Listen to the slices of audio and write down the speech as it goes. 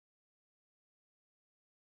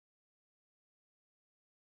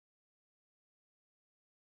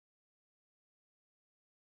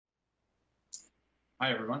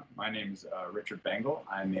Hi, everyone. My name is Richard Bengel.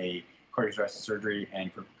 I'm a cardiothoracic surgery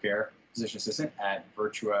and critical care physician assistant at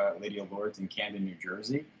Virtua Lady of Lourdes in Camden, New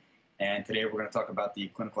Jersey. And today we're going to talk about the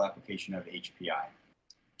clinical application of HPI.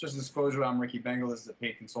 Just a disclosure, I'm Ricky Bengel. This is a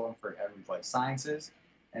paid consultant for Edwards Life Sciences.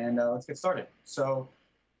 And let's get started. So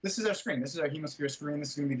this is our screen. This is our Hemosphere screen. This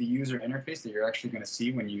is going to be the user interface that you're actually going to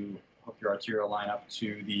see when you hook your arterial line up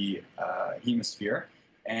to the Hemosphere.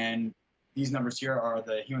 And these numbers here are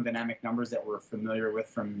the hemodynamic numbers that we're familiar with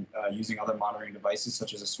from using other monitoring devices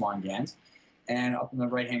such as a Swan GANs. And up in the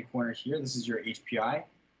right-hand corner here, this is your HPI.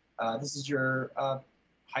 This is your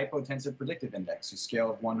hypotensive predictive index, a scale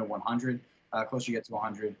of 1 to 100. Closer you get to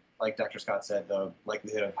 100, like Dr. Scott said, the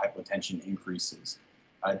likelihood of hypotension increases.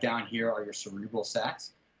 Down here are your cerebral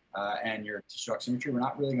sats and your tissue oximetry. We're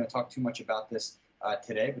not really going to talk too much about this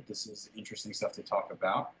today, but this is interesting stuff to talk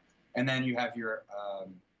about. And then you have your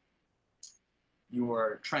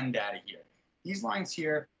trend data here. These lines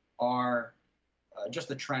here are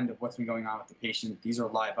just a trend of what's been going on with the patient. These are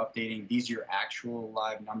live updating. These are your actual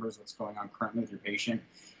live numbers, what's going on currently with your patient.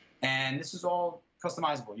 And this is all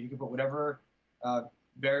customizable. You can put whatever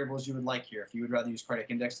variables you would like here. If you would rather use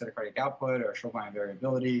cardiac index instead of cardiac output or stroke volume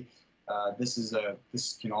variability,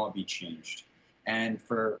 this can all be changed. And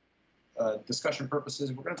for discussion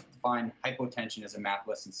purposes, we're going to define hypotension as a map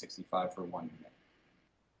less than 65 for 1 minute.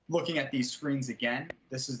 Looking at these screens again,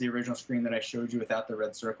 this is the original screen that I showed you without the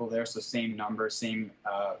red circle there. So same number, same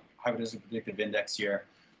hypotensive predictive index here.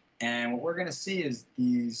 And what we're going to see is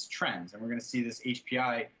these trends, and we're going to see this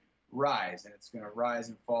HPI rise, and it's going to rise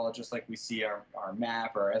and fall just like we see our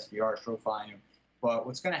MAP, our SVR, stroke volume. But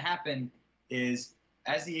what's going to happen is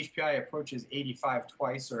as the HPI approaches 85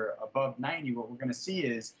 twice or above 90, what we're going to see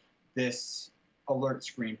is this alert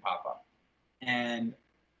screen pop up. And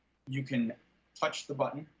you can touch the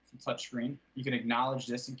button, touch screen. You can acknowledge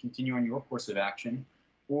this and continue on your course of action,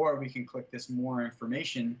 or we can click this more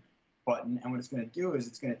information button, and what it's going to do is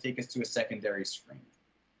it's going to take us to a secondary screen.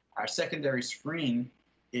 Our secondary screen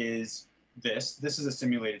is this. This is a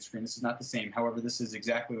simulated screen. This is not the same. However, this is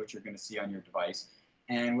exactly what you're going to see on your device.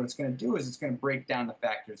 And what it's going to do is it's going to break down the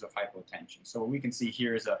factors of hypotension. So what we can see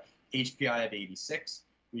here is a HPI of 86.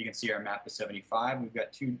 We can see our MAP of 75. We've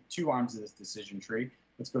got two arms of this decision tree.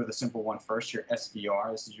 Let's go to the simple one first, your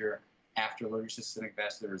SVR. This is your after allergic systemic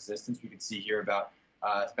vascular resistance. We can see here about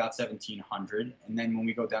 1,700. And then when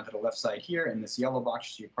we go down to the left side here in this yellow box,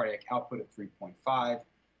 you see your cardiac output at 3.5.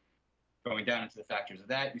 Going down into the factors of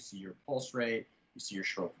that, you see your pulse rate, you see your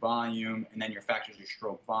stroke volume, and then your factors, your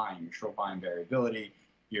stroke volume variability,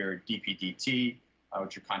 your DPDT, which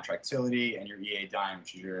is your contractility, and your EA dyne,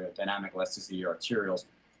 which is your dynamic elasticity of your arterioles.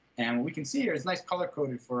 And what we can see here is nice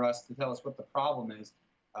color-coded for us to tell us what the problem is.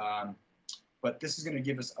 But this is going to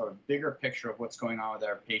give us a bigger picture of what's going on with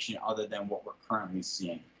our patient other than what we're currently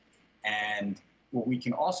seeing. And what we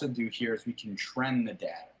can also do here is we can trend the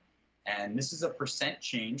data. And this is a percent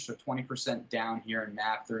change, so 20% down here in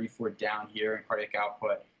MAP, 34 down here in cardiac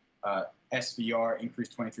output, SVR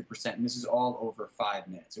increased 23%, and this is all over 5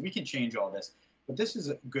 minutes. So we can change all this, but this is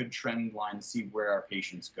a good trend line to see where our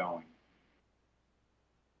patient's going.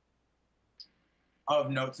 Of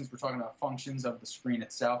note, since we're talking about functions of the screen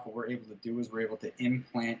itself, what we're able to do is we're able to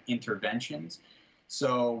implant interventions.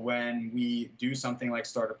 So when we do something like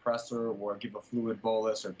start a pressor or give a fluid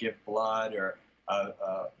bolus or give blood or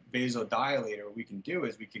a vasodilator, what we can do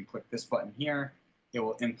is we can click this button here. It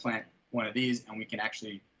will implant one of these, and we can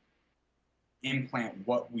actually implant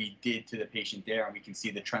what we did to the patient there, and we can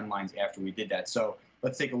see the trend lines after we did that. So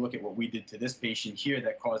let's take a look at what we did to this patient here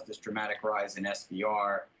that caused this dramatic rise in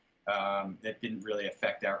SVR. That didn't really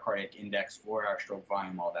affect our cardiac index or our stroke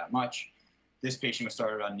volume all that much. This patient was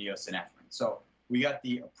started on neosynephrine. So we got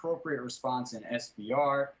the appropriate response in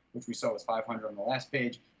SVR, which we saw was 500 on the last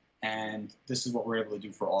page, and this is what we're able to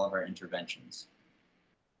do for all of our interventions.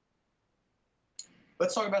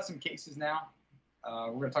 Let's talk about some cases now.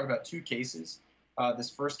 We're going to talk about 2 cases. This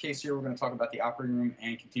first case here, we're going to talk about the operating room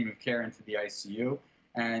and continuum of care into the ICU,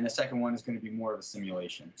 and the second one is going to be more of a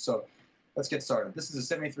simulation. So let's get started. This is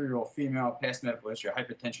a 73-year-old female, past medical history of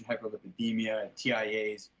hypertension, hyperlipidemia,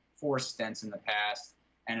 TIAs, 4 stents in the past,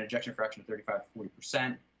 and an ejection fraction of 35 to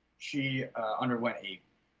 40%. She underwent a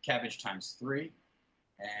CABG ×3.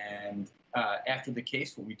 And after the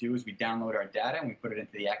case, what we do is we download our data and we put it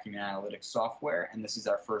into the Acumen Analytics software. And this is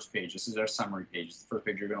our first page. This is our summary page. It's the first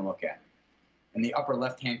page you're going to look at. In the upper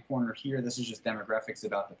left-hand corner here, this is just demographics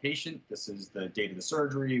about the patient. This is the date of the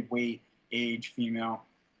surgery, weight, age, female.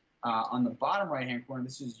 On the bottom right-hand corner,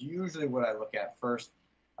 this is usually what I look at first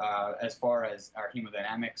as far as our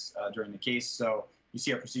hemodynamics during the case. So you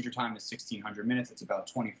see our procedure time is 1,600 minutes. It's about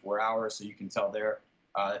 24 hours. So you can tell there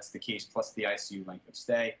That's the case plus the ICU length of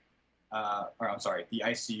stay, or I'm sorry, the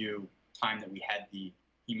ICU time that we had the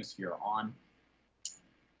hemosphere on.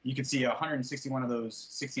 You can see 161 of those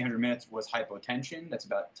 1,600 minutes was hypotension. That's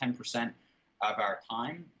about 10% of our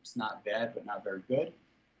time. It's not bad, but not very good.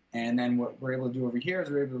 And then what we're able to do over here is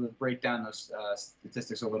we're able to break down those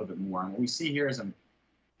statistics a little bit more. And what we see here is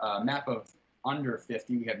a map of under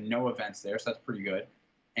 50. We have no events there, so that's pretty good.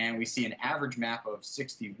 And we see an average map of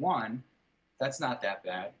 61. That's not that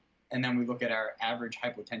bad. And then we look at our average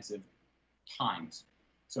hypotensive times.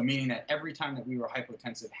 So meaning that every time that we were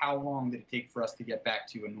hypotensive, how long did it take for us to get back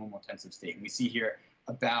to a normal tensive state? And we see here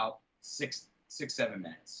about 7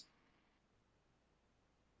 minutes.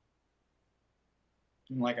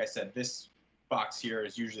 And like I said, this box here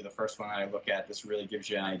is usually the first one that I look at. This really gives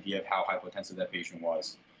you an idea of how hypotensive that patient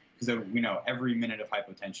was. Because we know every minute of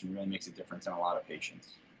hypotension really makes a difference in a lot of patients.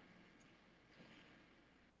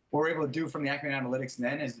 What we're able to do from the Acumen analytics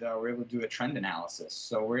then is we're able to do a trend analysis.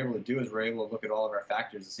 So what we're able to do is we're able to look at all of our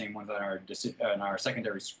factors, the same ones on our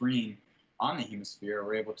secondary screen on the hemisphere.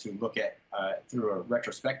 We're able to look at through a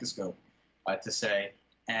retrospectoscope to say,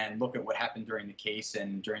 and look at what happened during the case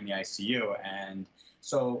and during the ICU. And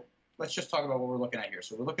so let's just talk about what we're looking at here.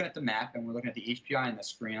 So we're looking at the map and we're looking at the HPI on the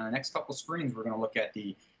screen. On the next couple screens, we're going to look at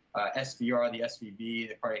the SVR, the SVB,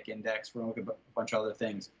 the cardiac index. We're going to look at a bunch of other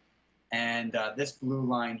things. And this blue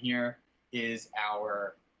line here is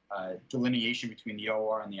our delineation between the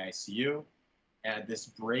OR and the ICU. And this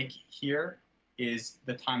break here is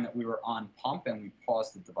the time that we were on pump and we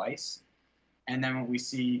paused the device. And then what we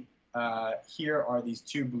see here are these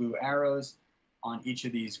two blue arrows on each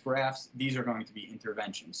of these graphs. These are going to be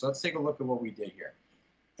interventions. So let's take a look at what we did here.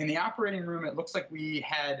 In the operating room, it looks like we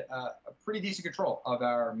had a pretty decent control of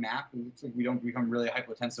our map. It looks like we don't become really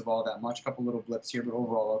hypotensive all that much. A couple little blips here, but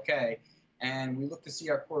overall okay. And we look to see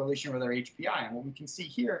our correlation with our HPI. And what we can see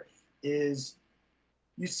here is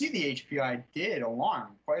you see the HPI did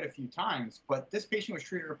alarm quite a few times, but this patient was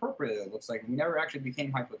treated appropriately, it looks like. We never actually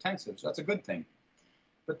became hypotensive, so that's a good thing.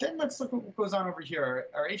 But then let's look at what goes on over here.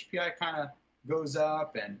 Our HPI kind of goes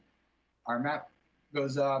up and our map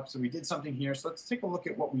goes up. So we did something here. So let's take a look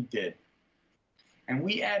at what we did. And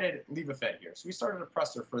we added Levophed here. So we started a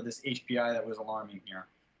pressor for this HPI that was alarming here.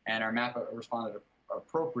 And our map responded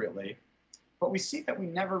appropriately. But we see that we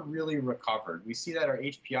never really recovered. We see that our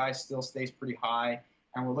HPI still stays pretty high.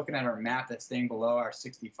 And we're looking at our map that's staying below our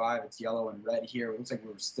 65. It's yellow and red here. It looks like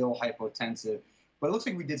we were still hypotensive. But it looks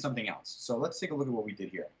like we did something else. So let's take a look at what we did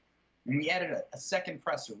here. And we added a second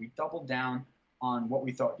pressor. We doubled down on what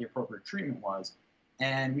we thought the appropriate treatment was.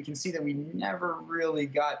 And we can see that we never really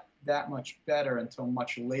got that much better until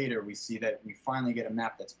much later. We see that we finally get a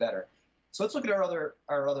map that's better. So let's look at our other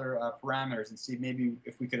parameters and see maybe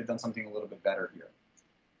if we could have done something a little bit better here.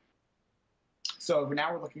 So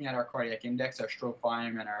now we're looking at our cardiac index, our stroke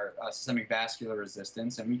volume, and our systemic vascular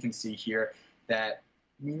resistance. And we can see here that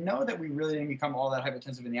we know that we really didn't become all that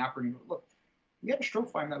hypotensive in the operating room. Look, we had a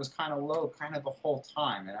stroke volume that was kind of low kind of the whole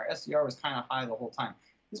time, and our SDR was kind of high the whole time.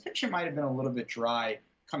 This patient might have been a little bit dry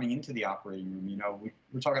coming into the operating room. You know,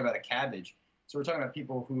 we're talking about a cabbage. So we're talking about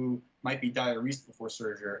people who might be diuresed before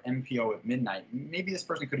surgery or MPO at midnight. Maybe this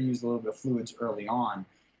person could have used a little bit of fluids early on.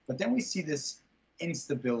 But then we see this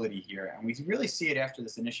instability here, and we really see it after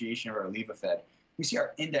this initiation of our Levophed. We see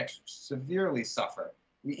our index severely suffer.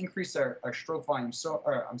 We increased our stroke volume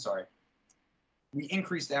we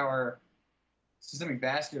increased our systemic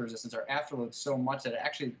vascular resistance, our afterload, so much that it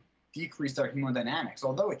actually decreased our hemodynamics.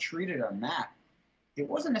 Although it treated our map, it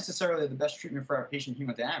wasn't necessarily the best treatment for our patient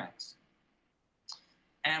hemodynamics.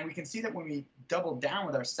 And we can see that when we doubled down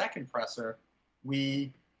with our second pressor,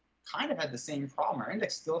 we kind of had the same problem. Our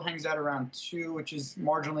index still hangs out around 2, which is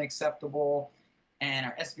marginally acceptable. And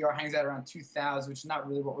our SVR hangs out around 2,000, which is not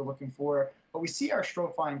really what we're looking for. But we see our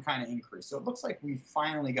stroke volume kind of increase. So it looks like we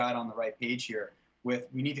finally got on the right page here with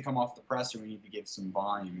we need to come off the pressor, we need to give some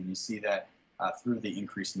volume. And you see that through the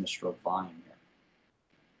increase in the stroke volume here.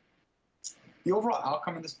 The overall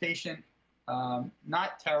outcome of this patient,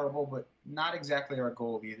 not terrible, but not exactly our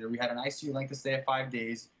goal either. We had an ICU length of stay of 5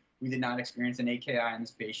 days. We did not experience an AKI in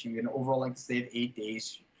this patient. We had an overall length of stay of 8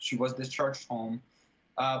 days. She was discharged home.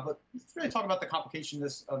 But let's really talk about the complication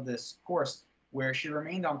of this course, where she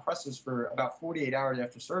remained on pressors for about 48 hours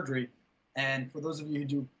after surgery. And for those of you who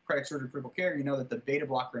do cardiac surgery critical care, you know that the beta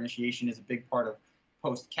blocker initiation is a big part of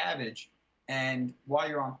post-CABG. And while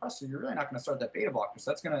you're on pressor, you're really not going to start that beta blocker.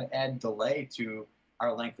 So that's going to add delay to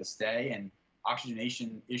our length of stay, and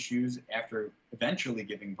oxygenation issues after eventually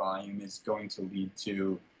giving volume is going to lead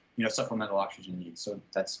to, supplemental oxygen needs. So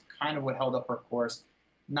that's kind of what held up her course.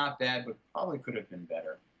 Not bad, but probably could have been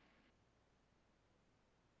better.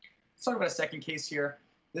 Let's talk about a second case here.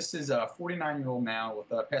 This is a 49-year-old male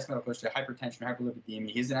with a past medical history of hypertension, hyperlipidemia.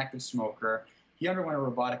 He's an active smoker. He underwent a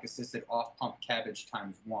robotic-assisted off-pump CABG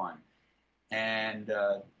 ×1. And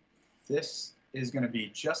this is going to be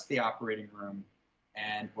just the operating room,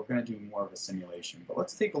 and we're going to do more of a simulation. But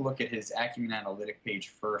let's take a look at his Acumen analytic page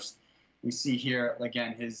first. We see here,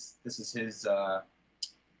 again, this is his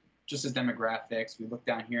just his demographics. We look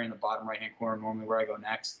down here in the bottom right-hand corner, normally where I go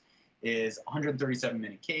next, is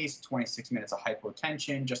 137-minute case, 26 minutes of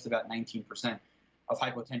hypotension, just about 19% of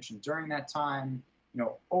hypotension during that time.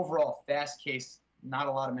 Overall fast case, not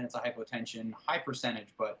a lot of minutes of hypotension, high percentage,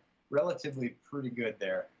 but relatively pretty good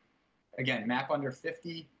there. Again, MAP under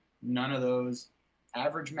 50, none of those.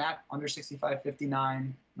 Average MAP under 65,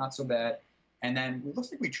 59, not so bad. And then it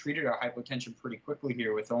looks like we treated our hypotension pretty quickly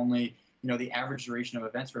here with only, the average duration of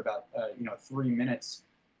events for about, 3 minutes,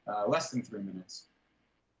 less than 3 minutes.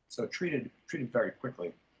 So treated very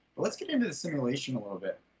quickly. But let's get into the simulation a little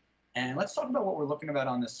bit. And let's talk about what we're looking at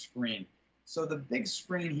on this screen. So the big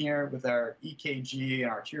screen here with our EKG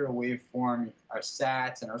and arterial waveform, our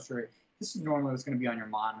SATs, and our this is normally what's going to be on your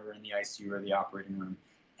monitor in the ICU or the operating room.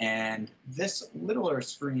 And this littler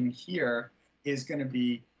screen here is going to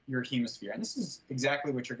be your hemisphere. And this is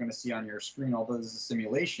exactly what you're going to see on your screen, although this is a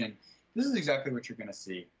simulation. This is exactly what you're going to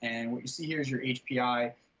see. And what you see here is your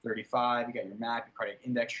HPI, 35, you got your MAP, your cardiac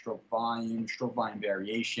index, stroke volume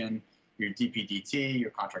variation, your DPDT, your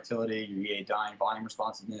contractility, your EA dyne, volume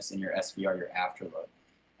responsiveness, and your SVR, your afterload.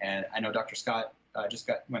 And I know Dr. Scott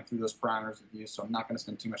went through those parameters with you, so I'm not going to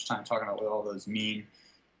spend too much time talking about what all those mean.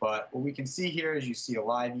 But what we can see here is you see a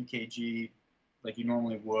live EKG like you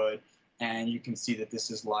normally would, and you can see that this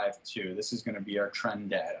is live too. This is going to be our trend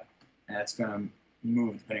data, and that's going to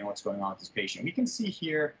move depending on what's going on with this patient. We can see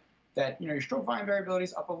here that your stroke volume variability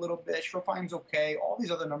is up a little bit, stroke volume's okay, all these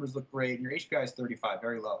other numbers look great, and your HPI is 35,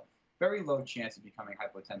 very low chance of becoming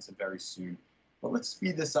hypotensive very soon. But let's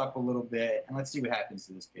speed this up a little bit, and let's see what happens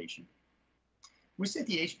to this patient. We see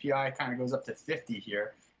the HPI kind of goes up to 50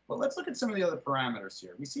 here, but let's look at some of the other parameters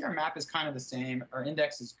here. We see our MAP is kind of the same, our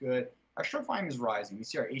index is good, our stroke volume is rising. We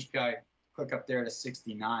see our HPI click up there to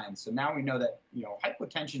 69, so now we know that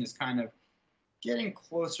hypotension is kind of getting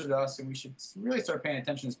closer to us, and we should really start paying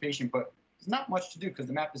attention to this patient, but there's not much to do because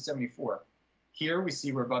the MAP is 74. Here we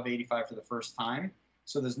see we're above 85 for the first time,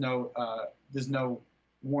 so there's no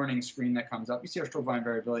warning screen that comes up. You see our stroke volume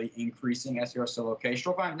variability increasing, SVR still okay.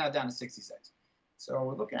 Stroke volume is now down to 66. So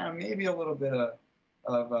we're looking at maybe a little bit of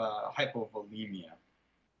hypovolemia.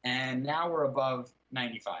 And now we're above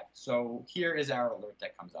 95. So here is our alert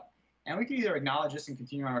that comes up. And we can either acknowledge this and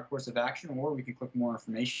continue on our course of action, or we can click more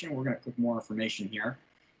information. We're going to click more information here.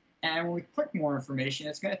 And when we click more information,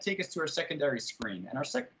 it's going to take us to our secondary screen. And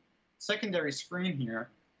our secondary screen here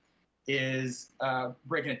is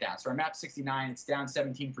breaking it down. So our MAP 69, it's down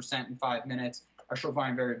 17% in 5 minutes. Our stroke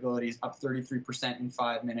volume variability is up 33% in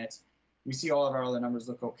 5 minutes. We see all of our other numbers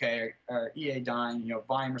look okay. Our EA dyne,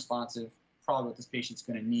 volume responsive, probably what this patient's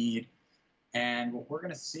going to need. And what we're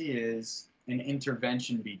going to see is an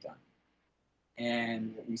intervention be done.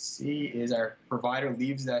 And what we see is our provider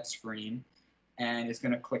leaves that screen and is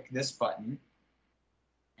going to click this button,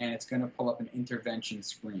 and it's going to pull up an intervention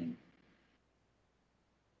screen.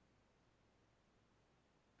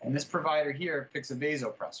 And this provider here picks a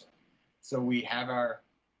vasopressor. So we have our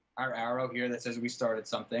arrow here that says we started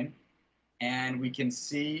something, and we can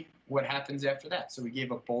see what happens after that. So we gave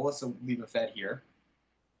a bolus of Levophed here,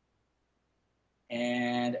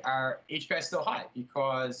 and our HPI is still high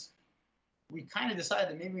because we kind of decided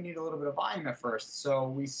that maybe we need a little bit of volume at first. So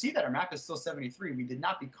we see that our MAP is still 73. We did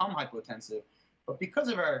not become hypotensive, but because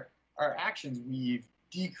of our actions, we've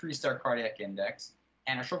decreased our cardiac index,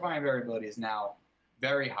 and our stroke volume variability is now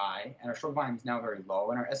very high, and our stroke volume is now very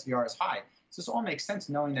low, and our SVR is high. So this all makes sense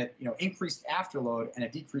knowing that increased afterload and a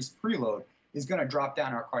decreased preload is going to drop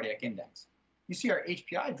down our cardiac index. You see our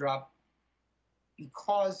HPI drop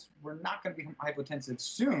because we're not going to become hypotensive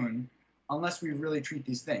soon unless we really treat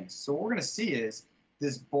these things. So what we're going to see is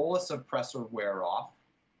this bolus of pressor wear off,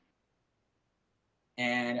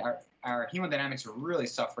 and our hemodynamics are really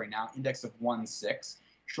suffering now. Index of 1.6,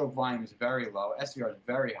 stroke volume is very low, SVR is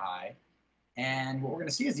very high, and what we're going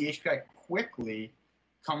to see is the HPI quickly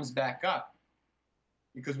comes back up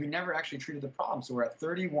because we never actually treated the problem. So we're at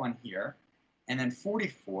 31 here, and then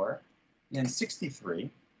 44, and then 63,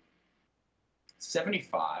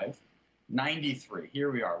 75, 93. Here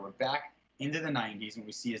we are. We're back into the 90s, and what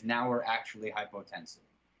we see is now we're actually hypotensive.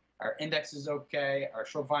 Our index is okay. Our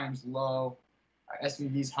stroke volume's low. Our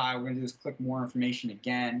SVV is high. We're going to do is click more information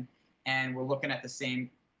again, and we're looking at the same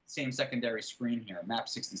secondary screen here, MAP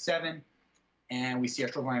 67, And we see our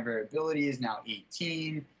stroke volume variability is now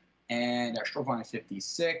 18, and our stroke volume is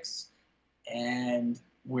 56. And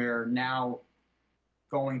we're now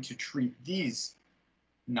going to treat these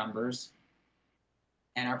numbers,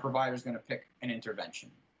 and our provider is going to pick an intervention.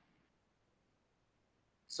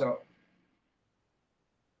 So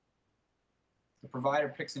the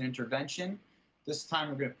provider picks an intervention. This time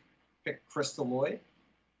we're going to pick crystalloid,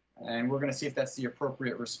 and we're going to see if that's the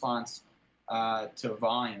appropriate response to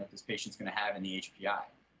volume that this patient's going to have in the HPI.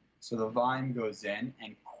 So the volume goes in,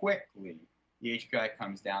 and quickly the HPI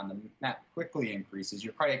comes down. The map quickly increases.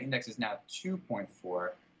 Your cardiac index is now 2.4.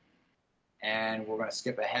 And we're going to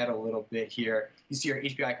skip ahead a little bit here. You see our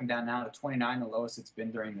HPI come down now to 29, the lowest it's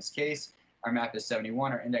been during this case. Our MAP is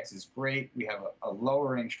 71. Our index is great. We have a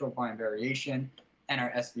lowering stroke volume variation, and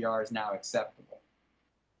our SVR is now acceptable.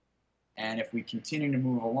 And if we continue to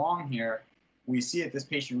move along here, we see that this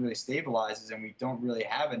patient really stabilizes, and we don't really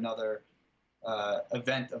have another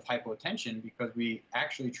event of hypotension because we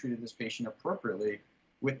actually treated this patient appropriately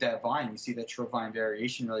with that volume. You see that stroke volume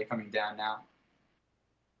variation really coming down now.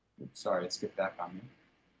 Oops, sorry, it skipped back on me.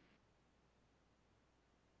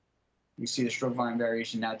 You see the stroke volume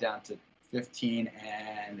variation now down to 15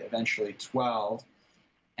 and eventually 12.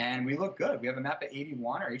 And we look good. We have a MAP at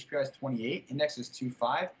 81. Our HPI is 28. Index is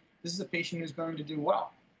 2.5. This is a patient who's going to do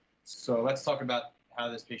well. So let's talk about how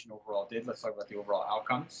this patient overall did. Let's talk about the overall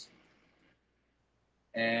outcomes.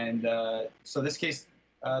 And so this case,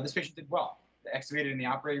 this patient did well. Extubated in the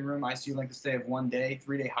operating room, ICU length of stay of 1 day,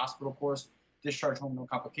 3-day hospital course, discharge home, no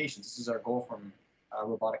complications. This is our goal from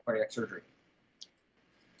robotic cardiac surgery.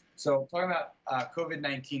 So talking about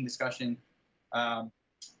COVID-19 discussion,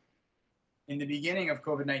 in the beginning of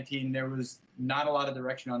COVID-19, there was not a lot of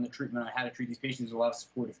direction on the treatment on how to treat these patients, a lot of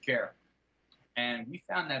supportive care. And we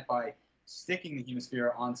found that by sticking the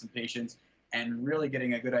hemisphere on some patients and really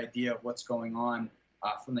getting a good idea of what's going on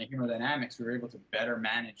from the hemodynamics, we were able to better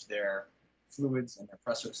manage their fluids and their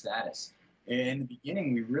pressure status. In the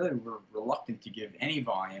beginning, we really were reluctant to give any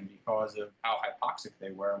volume because of how hypoxic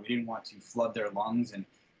they were, and we didn't want to flood their lungs and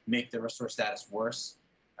make their restore status worse.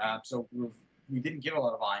 So we didn't give a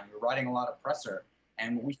lot of volume. We were riding a lot of pressure.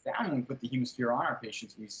 And what we found when we put the hemisphere on our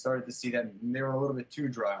patients, we started to see that they were a little bit too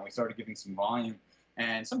dry, and we started giving some volume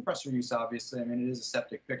and some pressure use, obviously. I mean, it is a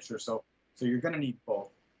septic picture, so you're going to need both.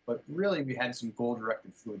 But really, we had some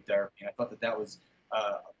goal-directed fluid therapy, and I thought that was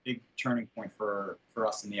a big turning point for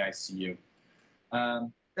us in the ICU.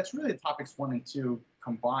 That's really the topics 1 and 2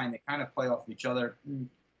 combined. They kind of play off each other.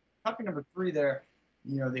 Topic number 3 there,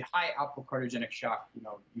 the high output cardiogenic shock.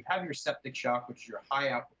 You have your septic shock, which is your high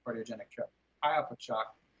output cardiogenic shock, high output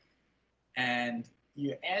shock, and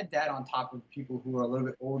you add that on top of people who are a little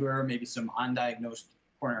bit older, maybe some undiagnosed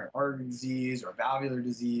coronary artery disease or valvular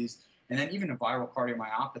disease, and then even a viral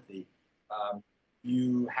cardiomyopathy.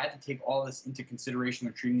 You had to take all this into consideration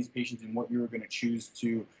when treating these patients and what you were going to choose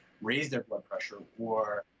to raise their blood pressure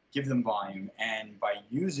or give them volume. And by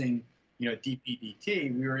using,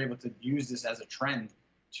 DPDT, we were able to use this as a trend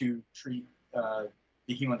to treat the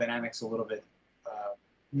hemodynamics a little bit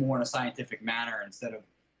more in a scientific manner instead of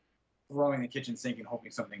throwing the kitchen sink and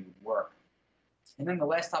hoping something would work. And then the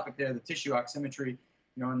last topic there, the tissue oximetry.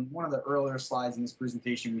 In one of the earlier slides in this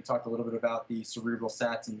presentation, we talked a little bit about the cerebral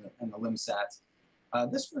sats and the limb sats.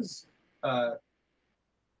 This was a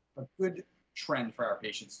good trend for our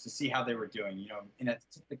patients to see how they were doing. In a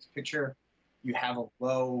typical picture, you have a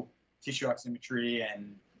low tissue oximetry,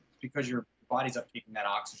 and because your body's uptaking that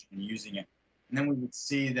oxygen and using it. And then we would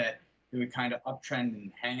see that it would kind of uptrend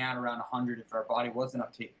and hang out around 100 if our body wasn't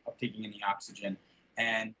uptaking any oxygen.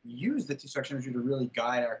 And use the tissue oximetry to really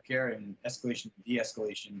guide our care and escalation and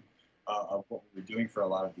de-escalation of what we were doing for a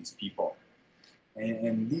lot of these people.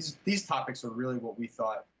 And these topics are really what we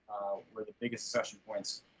thought were the biggest discussion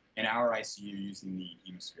points in our ICU using the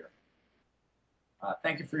hemisphere.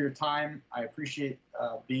 Thank you for your time. I appreciate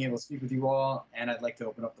being able to speak with you all, and I'd like to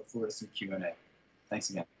open up the floor to some Q&A. Thanks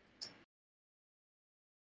again.